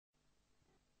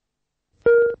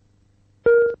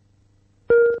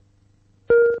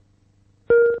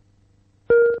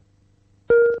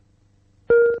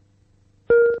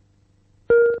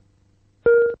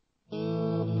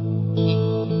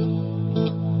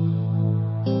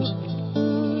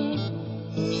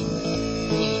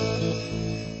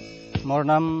मोर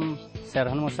नाम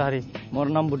शेरहान मोसाहारी मोर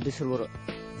नाम बुद्धेश्वर बर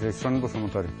जयसन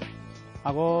बसुमतारी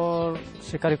আগৰ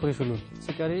শিকাৰী কৰিছিলো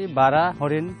শিকাৰী 12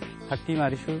 হৰিণ হাতী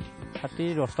মাৰিছো হাতী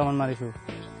 10টা মান মাৰিছো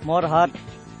मोर हात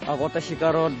আগতে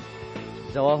শিকাৰত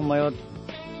যাওয়া সময়ত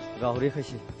গাহৰি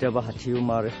খাইছি কেতিয়াবা হাতীও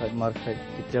মাৰ খাই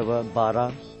কেতিয়াবা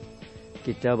 12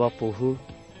 কেতিয়াবা পহু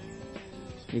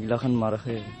ইগলাখান মাৰ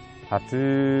খাই হাতী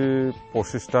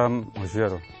 25টা হৈছে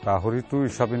আৰু গাহৰিটো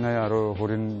হিচাপে নাই আৰু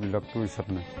হৰিণ বিলাকটো হিচাপ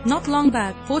নাই Not long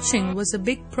back, poaching was a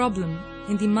big problem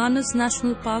in the Manas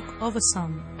National Park of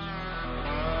Assam.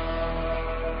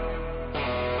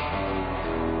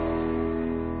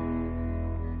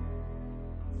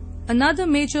 Another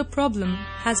major problem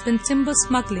has been timber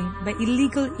smuggling by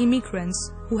illegal immigrants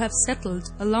who have settled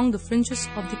along the fringes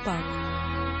of the park.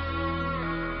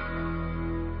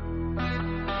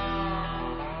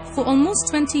 For almost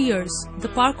 20 years,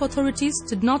 the park authorities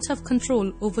did not have control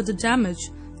over the damage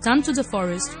done to the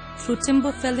forest through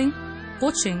timber felling,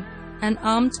 poaching, and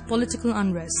armed political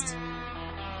unrest.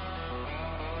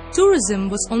 Tourism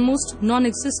was almost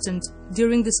non-existent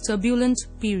during this turbulent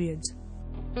period.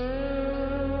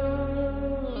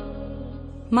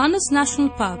 Manas National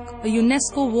Park, a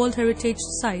UNESCO World Heritage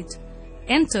Site,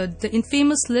 entered the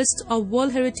infamous list of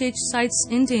World Heritage Sites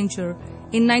in danger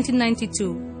in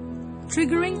 1992,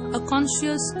 triggering a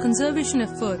conscious conservation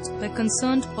effort by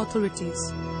concerned authorities.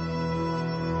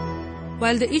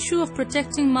 While the issue of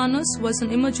protecting Manas was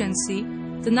an emergency,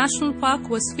 the national park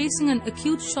was facing an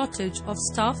acute shortage of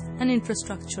staff and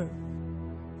infrastructure.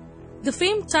 The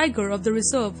famed tiger of the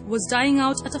reserve was dying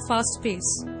out at a fast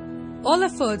pace. All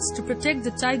efforts to protect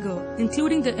the tiger,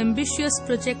 including the ambitious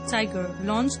Project Tiger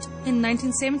launched in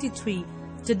 1973,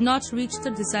 did not reach the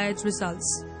desired results.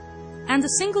 And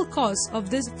the single cause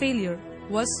of this failure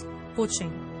was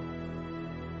poaching.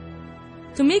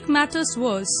 To make matters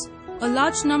worse, a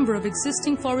large number of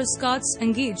existing forest guards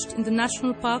engaged in the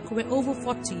national park were over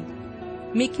 40,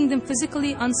 making them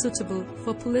physically unsuitable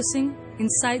for policing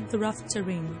inside the rough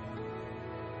terrain.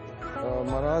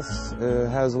 Manas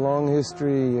has a long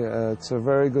history. It's a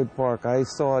very good park. I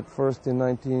saw it first in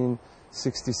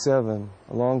 1967,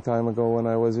 a long time ago when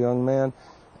I was a young man,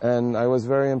 and I was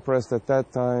very impressed at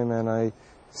that time, and I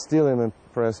still am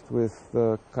impressed with the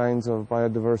kinds of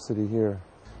biodiversity here.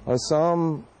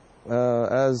 Assam,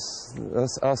 as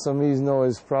Assamese know,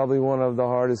 is probably one of the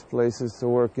hardest places to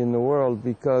work in the world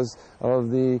because of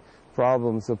the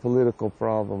problems, the political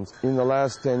problems. In the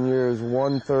last 10 years,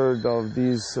 1/3 of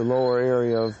these lower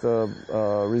area of the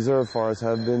reserve forests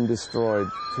have been destroyed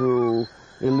through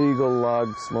illegal log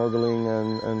smuggling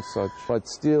and such. But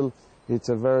still, it's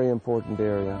a very important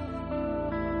area.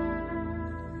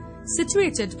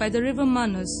 Situated by the river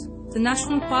Manas, the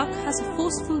national park has a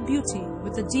forceful beauty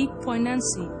with a deep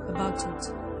poignancy about it.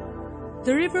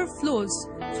 The river flows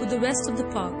through the west of the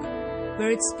park,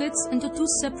 where it splits into two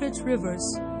separate rivers,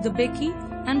 the Beki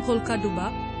and Holkaduba,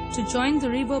 to join the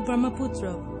river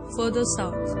Brahmaputra further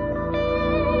south.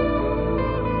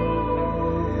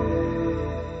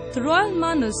 The Royal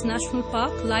Manas National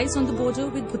Park lies on the border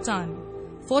with Bhutan,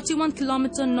 41 km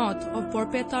north of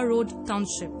Borpeta Road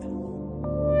Township.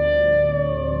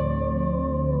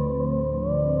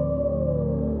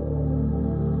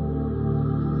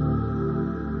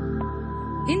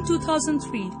 In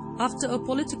 2003, after a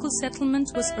political settlement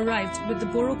was arrived with the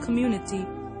Bodo community,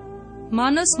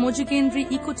 Manas Mojigendri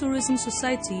Ecotourism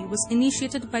Society was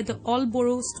initiated by the All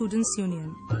Bodo Students Union.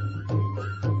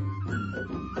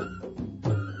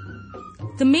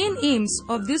 The main aims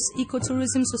of this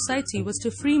ecotourism society was to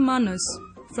free Manas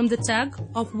from the tag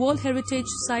of World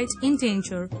Heritage Site in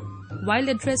danger while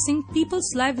addressing people's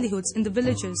livelihoods in the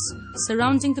villages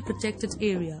surrounding the protected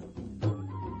area.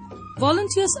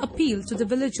 Volunteers appealed to the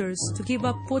villagers to give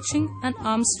up poaching and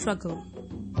armed struggle.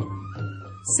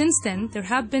 Since then, there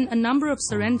have been a number of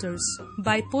surrenders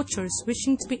by poachers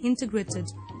wishing to be integrated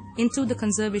into the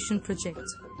conservation project.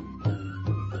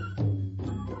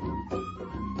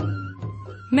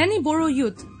 Many Bodo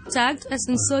youth, tagged as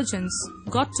insurgents,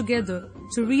 got together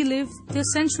to relive their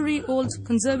century-old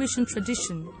conservation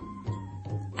tradition.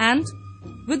 And,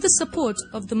 with the support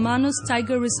of the Manas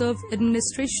Tiger Reserve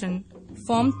Administration,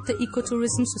 formed the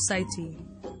Ecotourism Society.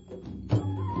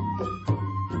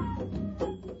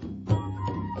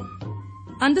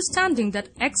 Understanding that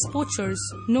ex-poachers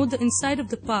know the inside of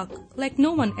the park like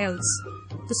no one else,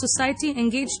 the society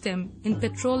engaged them in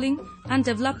patrolling and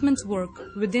development work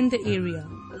within the area.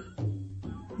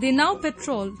 They now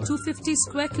patrol 250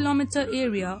 square kilometer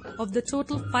area of the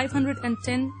total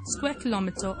 510 square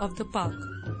kilometer of the park.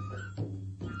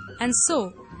 And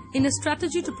so, in a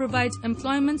strategy to provide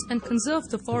employment and conserve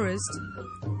the forest,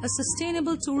 a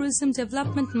sustainable tourism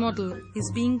development model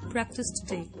is being practiced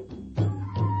today.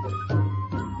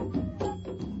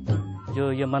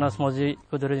 जो ये मानस मौजी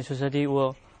eco tourism society वो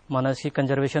मानस की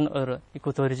conservation और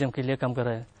eco tourism के लिए काम कर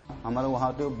रहा है। हमारे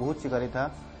वहाँ तो बहुत शिकारी था,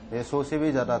 100 से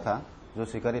भी ज़्यादा था। जो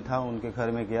शिकारी था उनके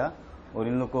घर में गया और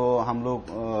इन लोग को हम लोग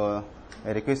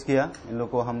रिक्वेस्ट किया, इन लोग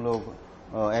को हम लोग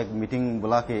एक मीटिंग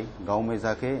बुला के गांव में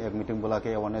जाके एक मीटिंग बुला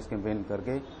के अवेयरनेस कैंपेन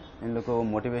करके इन लोग को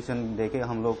मोटिवेशन देके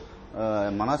हम लोग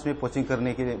मानस में पोचिंग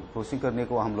करने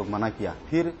को हम लोग मना किया।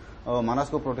 फिर मानस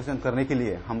को प्रोटेक्शन करने के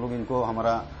लिए हम लोग इनको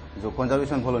हमारा जो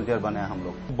कंजर्वेशन वॉलंटियर बनाया हम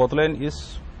लोग। Bodoland is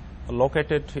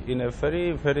located in a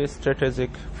very strategic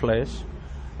place,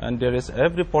 and there is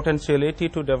every potentiality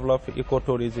to develop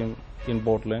ecotourism in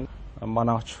Bodoland,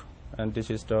 Manas, and this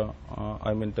is the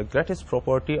the greatest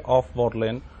property of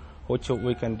Bodoland, which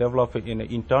we can develop in an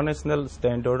international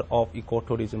standard of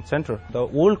ecotourism center. The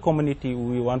whole community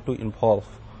we want to involve,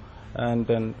 and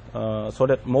then so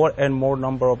that more and more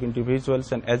number of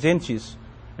individuals and agencies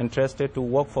interested to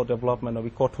work for development of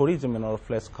ecotourism in our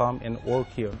place come and work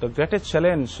here. The greatest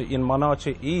challenge in Manas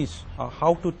is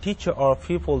how to teach our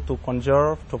people to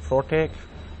conserve, to protect,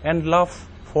 and love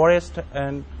forest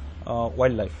and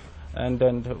wildlife. And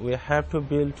then we have to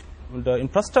build the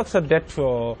infrastructure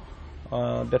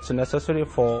that's necessary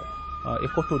for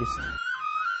ecotourism.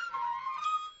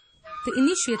 The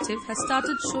initiative has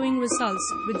started showing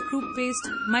results with group-based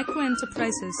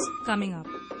micro-enterprises coming up.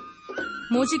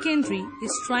 Mojikendri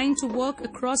is trying to work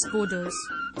across borders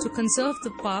to conserve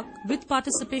the park with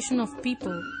participation of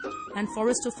people and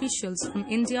forest officials from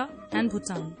India and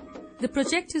Bhutan. The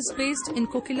project is based in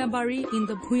Kokilabari in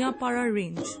the Bhuyapara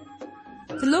range.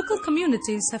 The local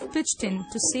communities have pitched in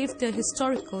to save their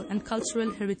historical and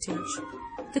cultural heritage.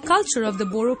 The culture of the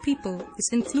Bodo people is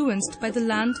influenced by the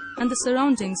land and the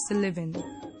surroundings they live in.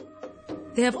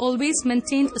 They have always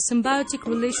maintained a symbiotic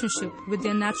relationship with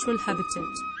their natural habitat.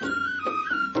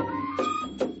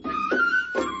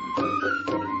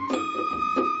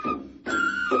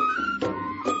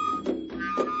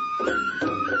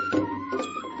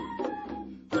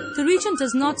 The region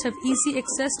does not have easy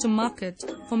access to market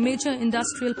for major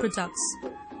industrial products.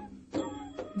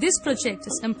 This project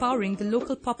is empowering the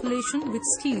local population with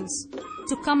skills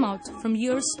to come out from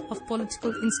years of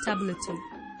political instability.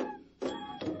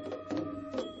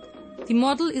 The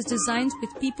model is designed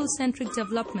with people-centric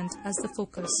development as the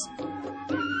focus.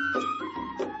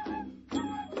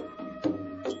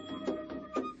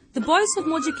 The boys of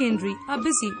Mojikendri are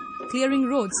busy clearing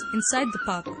roads inside the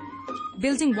park,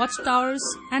 building watchtowers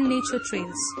and nature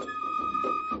trails,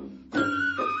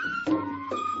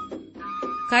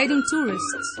 guiding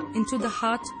tourists into the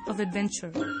heart of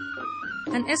adventure.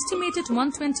 An estimated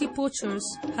 120 poachers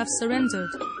have surrendered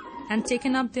and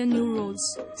taken up their new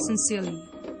roles sincerely.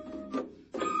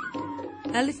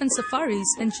 Elephant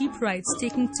safaris and jeep rides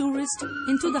taking tourists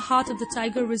into the heart of the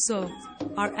Tiger Reserve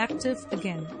are active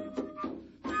again.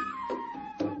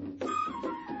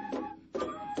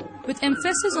 With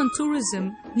emphasis on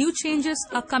tourism, new changes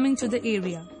are coming to the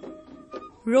area.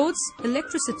 Roads,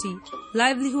 electricity,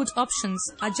 livelihood options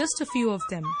are just a few of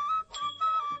them.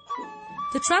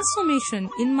 The transformation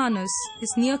in Manas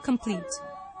is near complete.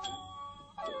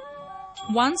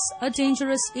 Once a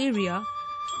dangerous area,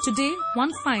 today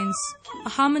one finds a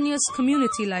harmonious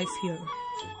community life here.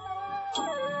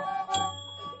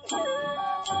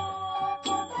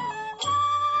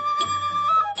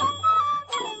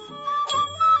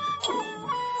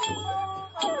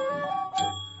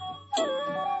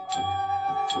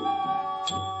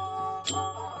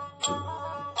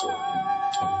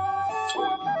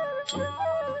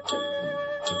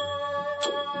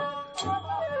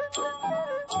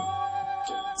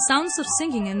 Sounds of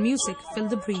singing and music fill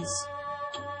the breeze.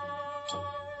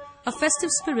 A festive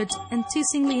spirit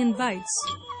unceasingly invites,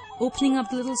 opening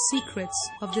up little secrets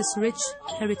of this rich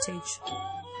heritage.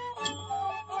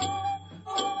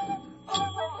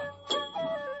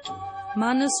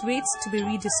 Manas waits to be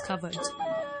rediscovered.